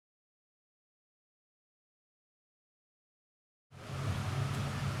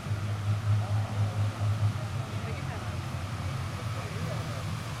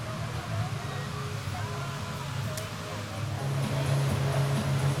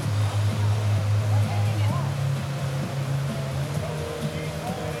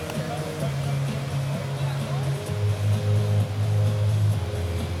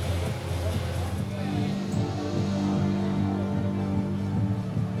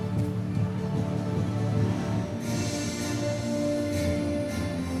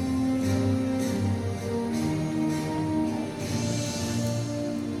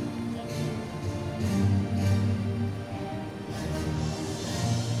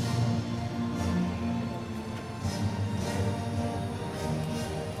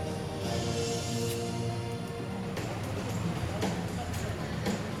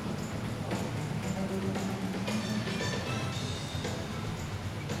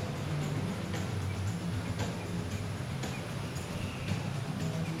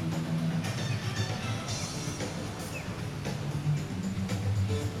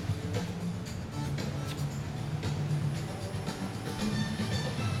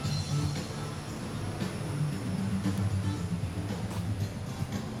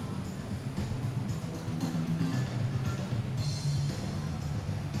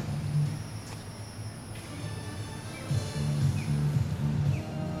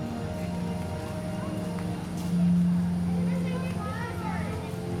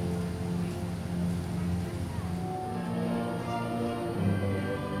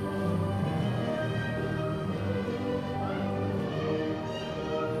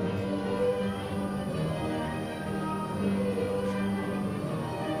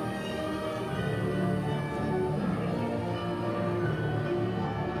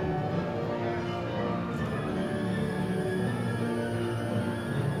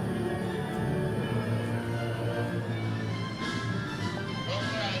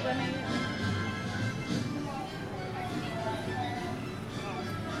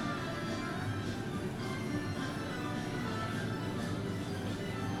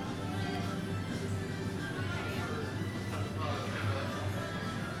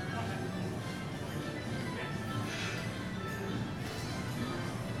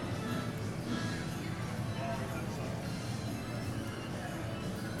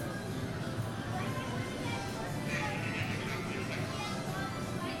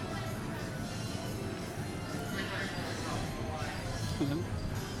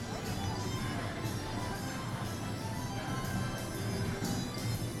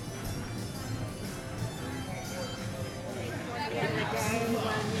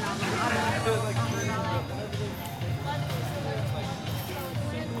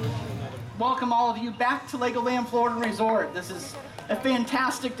welcome all of you back to LEGOLAND Florida Resort. This is a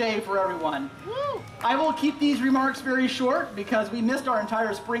fantastic day for everyone. Woo! I will keep these remarks very short because we missed our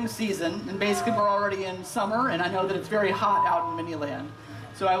entire spring season and basically we're already in summer, and I know that it's very hot out in Miniland.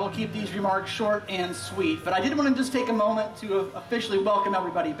 So I will keep these remarks short and sweet. But I did want to just take a moment to officially welcome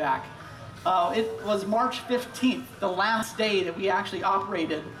everybody back. It was March 15th, the last day that we actually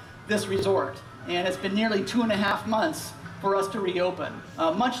operated this resort. And it's been nearly 2.5 months for us to reopen.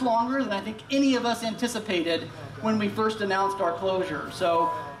 Much longer than I think any of us anticipated when we first announced our closure.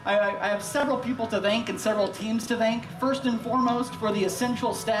 So I have several people to thank and several teams to thank. First and foremost for the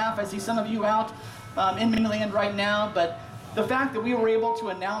essential staff. I see some of you out in Miniland right now, but the fact that we were able to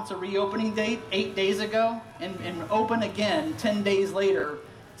announce a reopening date 8 days ago and open again 10 days later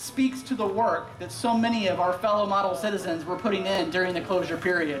speaks to the work that so many of our fellow model citizens were putting in during the closure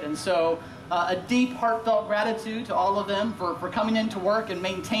period. And so a deep, heartfelt gratitude to all of them for coming into work and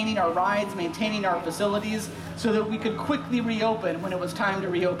maintaining our rides, maintaining our facilities, so that we could quickly reopen when it was time to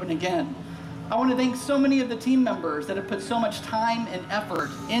reopen again. I want to thank so many of the team members that have put so much time and effort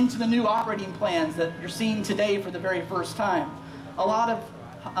into the new operating plans that you're seeing today for the very first time. A lot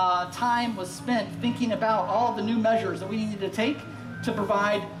of time was spent thinking about all the new measures that we needed to take to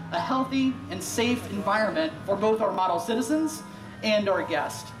provide a healthy and safe environment for both our model citizens and our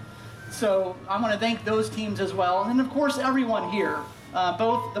guests. So I want to thank those teams as well, and of course everyone here,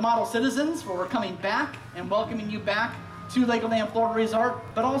 both the model citizens for coming back and welcoming you back to LEGOLAND Florida Resort,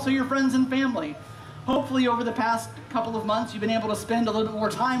 but also your friends and family. Hopefully over the past couple of months you've been able to spend a little bit more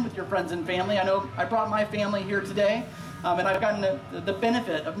time with your friends and family. I know I brought my family here today, and I've gotten the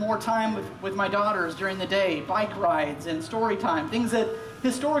benefit of more time with my daughters during the day, bike rides and story time, things that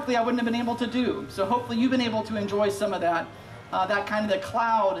historically I wouldn't have been able to do. So hopefully you've been able to enjoy some of that. That kind of the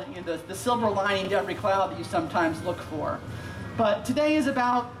cloud, you know, the silver lining to every cloud that you sometimes look for. But today is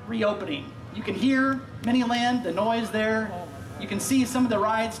about reopening. You can hear Miniland, the noise there. You can see some of the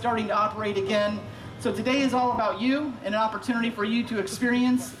rides starting to operate again. So today is all about you and an opportunity for you to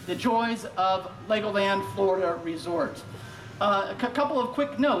experience the joys of LEGOLAND Florida Resort. A couple of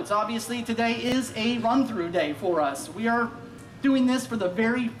quick notes. Obviously today is a run-through day for us. We are doing this for the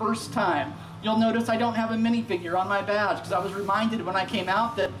very first time. You'll notice I don't have a minifigure on my badge because I was reminded when I came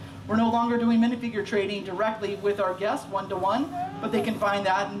out that we're no longer doing minifigure trading directly with our guests one-to-one, but they can find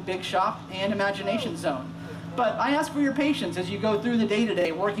that in Big Shop and Imagination Zone. But I ask for your patience as you go through the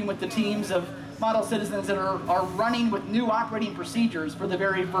day-to-day working with the teams of model citizens that are running with new operating procedures for the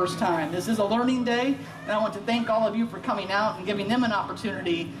very first time. This is a learning day, and I want to thank all of you for coming out and giving them an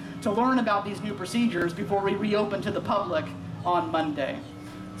opportunity to learn about these new procedures before we reopen to the public on Monday.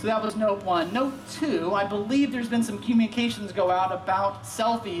 So that was note one. Note two, I believe there's been some communications go out about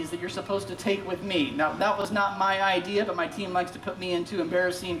selfies that you're supposed to take with me. Now, that was not my idea, but my team likes to put me into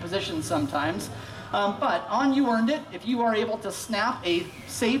embarrassing positions sometimes. But on You Earned It, if you are able to snap a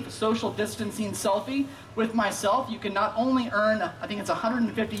safe social distancing selfie with myself, you can not only earn, I think it's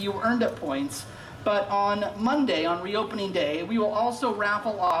 150 You Earned It points, but on Monday, on reopening day, we will also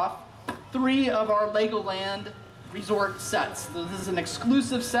raffle off 3 of our LEGOLAND Resort sets. This is an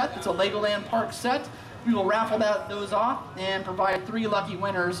exclusive set. It's a LEGOLAND Park set. We will raffle those off and provide 3 lucky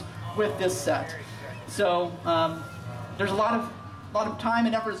winners with this set. So there's a lot of time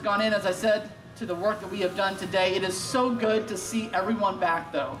and effort has gone in, as I said, to the work that we have done today. It is so good to see everyone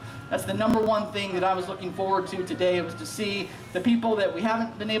back, though. That's the number one thing that I was looking forward to today, was to see the people that we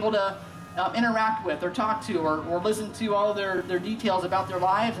haven't been able to interact with or talk to or listen to all their details about their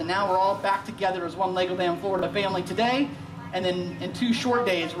lives, and now we're all back together as one LEGOLAND Florida family today, and then in 2 short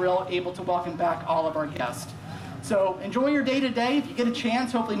days we're all able to welcome back all of our guests. So enjoy your day today. If you get a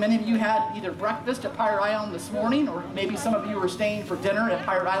chance, hopefully many of you had either breakfast at Pirate Island this morning, or maybe some of you were staying for dinner at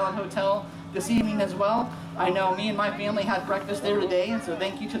Pirate Island Hotel this evening as well. I know me and my family had breakfast there today, and so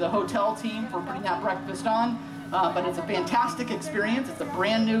thank you to the hotel team for putting that breakfast on. But it's a fantastic experience. It's a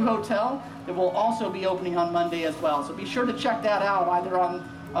brand new hotel that will also be opening on Monday as well. So be sure to check that out either on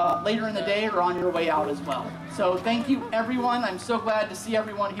later in the day or on your way out as well. So thank you everyone. I'm so glad to see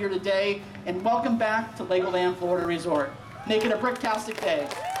everyone here today, and welcome back to LEGOLAND Florida Resort. Make it a bricktastic day.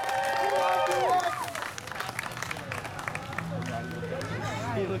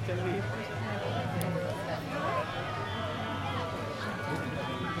 He looked at me.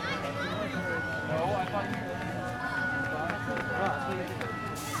 No, I thought you were.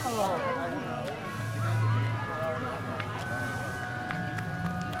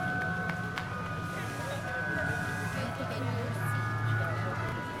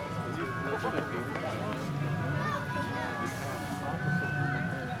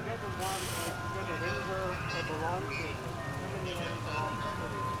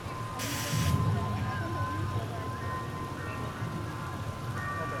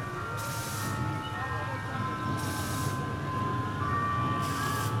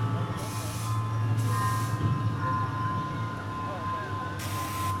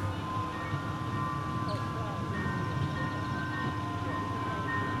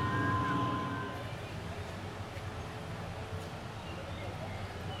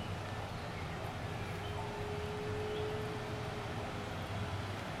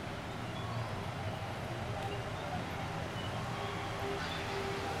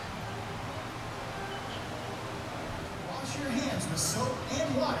 with soap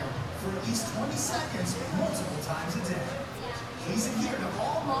and water for at least 20 seconds multiple times a day. Please adhere to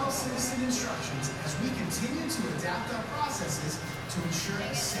all model citizen instructions as we continue to adapt our processes to ensure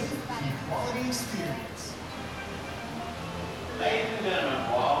a safe and quality experience. Ladies and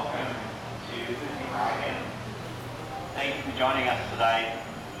gentlemen, welcome to Cypress Gardens. Thank you for joining us today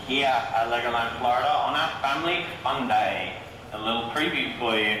here at LEGOLAND Florida on our Family Fun Day. A little preview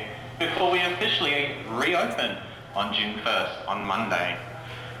for you before we officially reopen on June 1st, on Monday.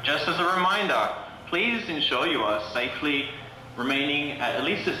 Just as a reminder, please ensure you are safely remaining at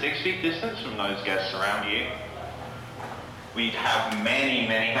least a 6 feet distance from those guests around you. We have many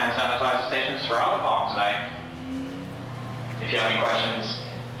hand sanitizer stations throughout the park today. If you have any questions,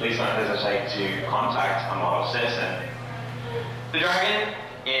 please don't hesitate to contact a model citizen. The dragon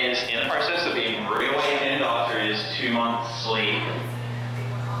is in the process of being reawakened after his 2 months sleep.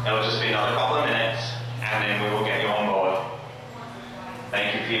 It will just be another couple of minutes and then we will get you on board.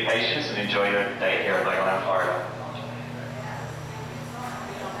 Thank you for your patience and enjoy your day here at LEGOLAND Florida.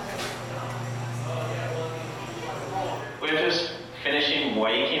 We're just finishing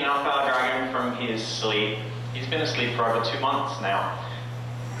waking up our dragon from his sleep. He's been asleep for over 2 months now.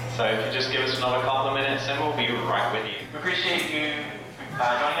 So if you just give us another couple of minutes, then we'll be right with you. We appreciate you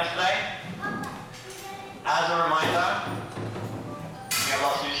joining us today. As a reminder, we have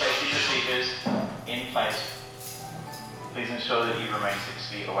lots of new safety procedures in place. Please ensure that you remain 6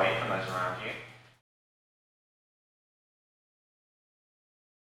 feet away from those around you.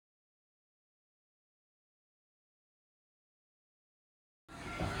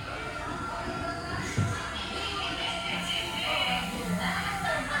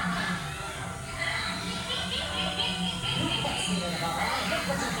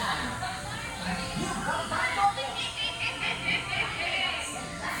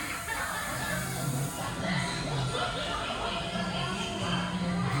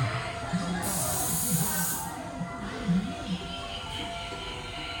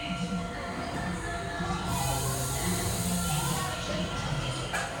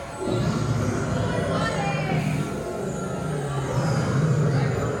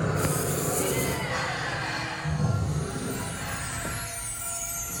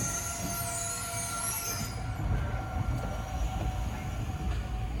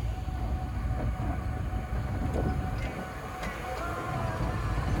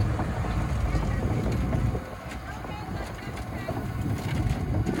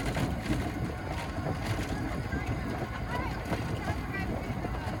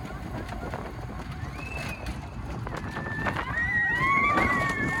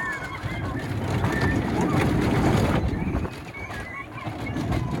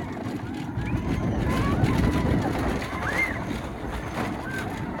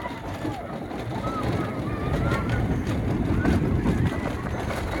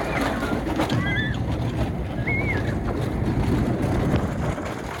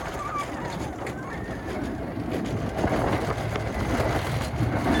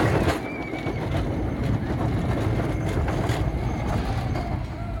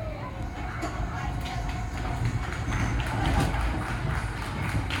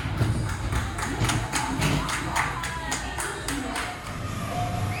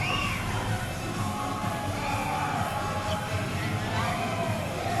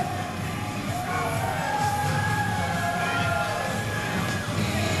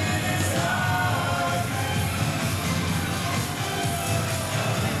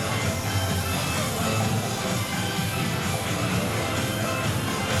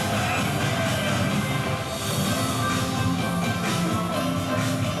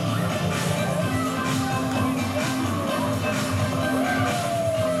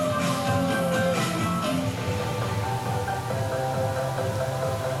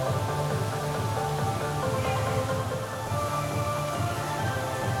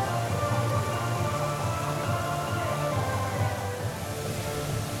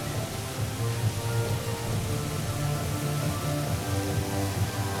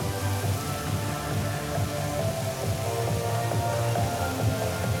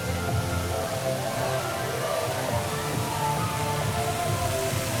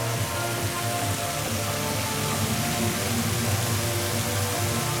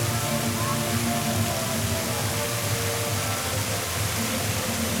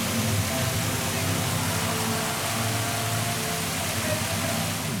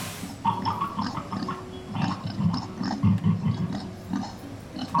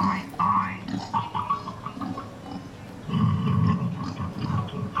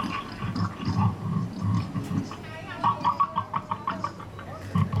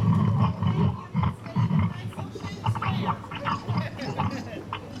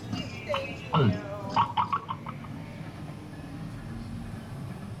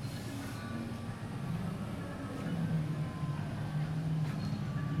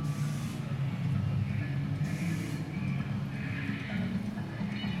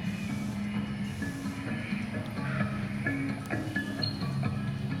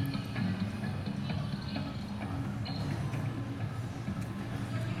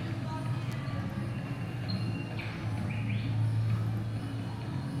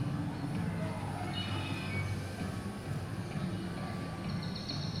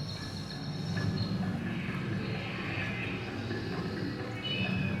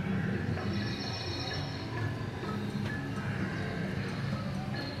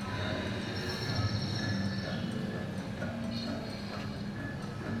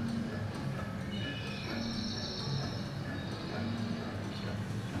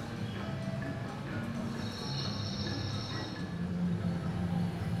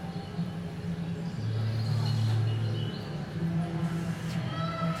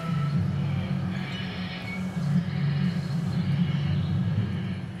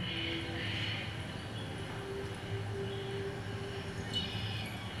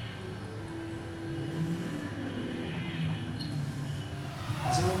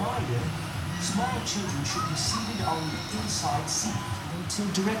 Small children should be seated on the inside seat until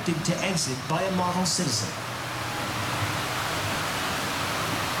directed to exit by a model citizen.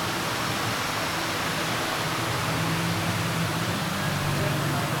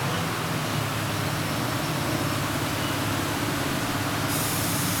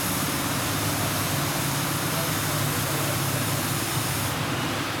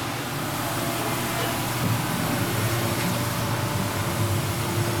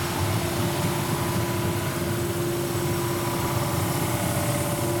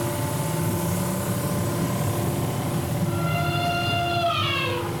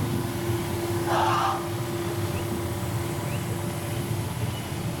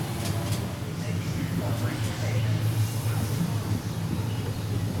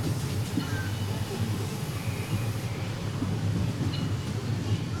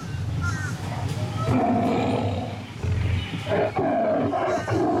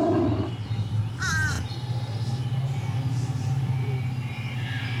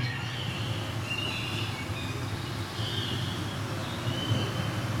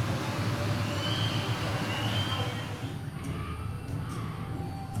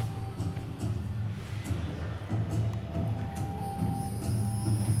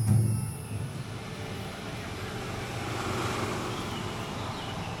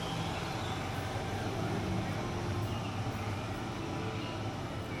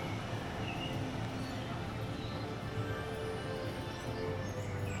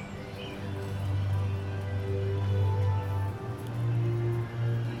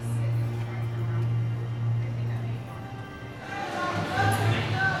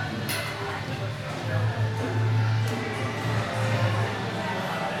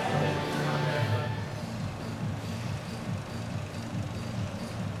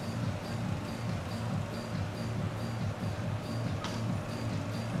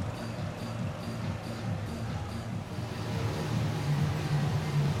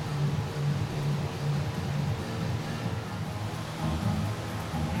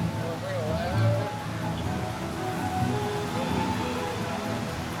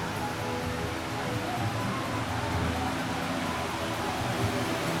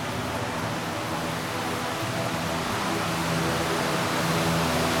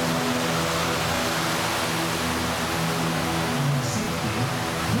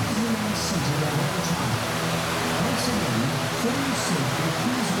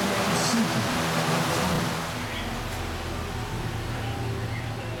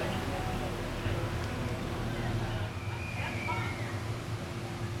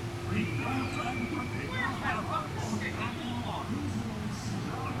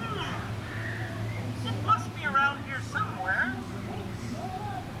 It must be around here somewhere.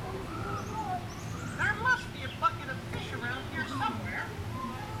 There must be a bucket of fish around here somewhere.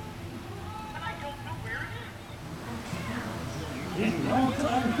 But I don't know where it is. In no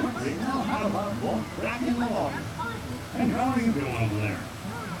time, they now have a boat back in the water. And how are you doing over there?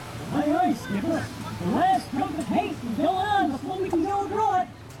 Aye, aye, Skipper. The last chunk of paint is going on before we can go through it.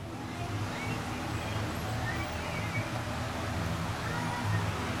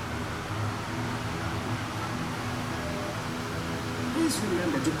 Please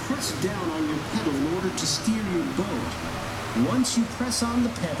remember to press down on your pedal in order to steer your boat. Once you press on the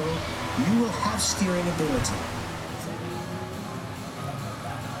pedal, you will have steering ability.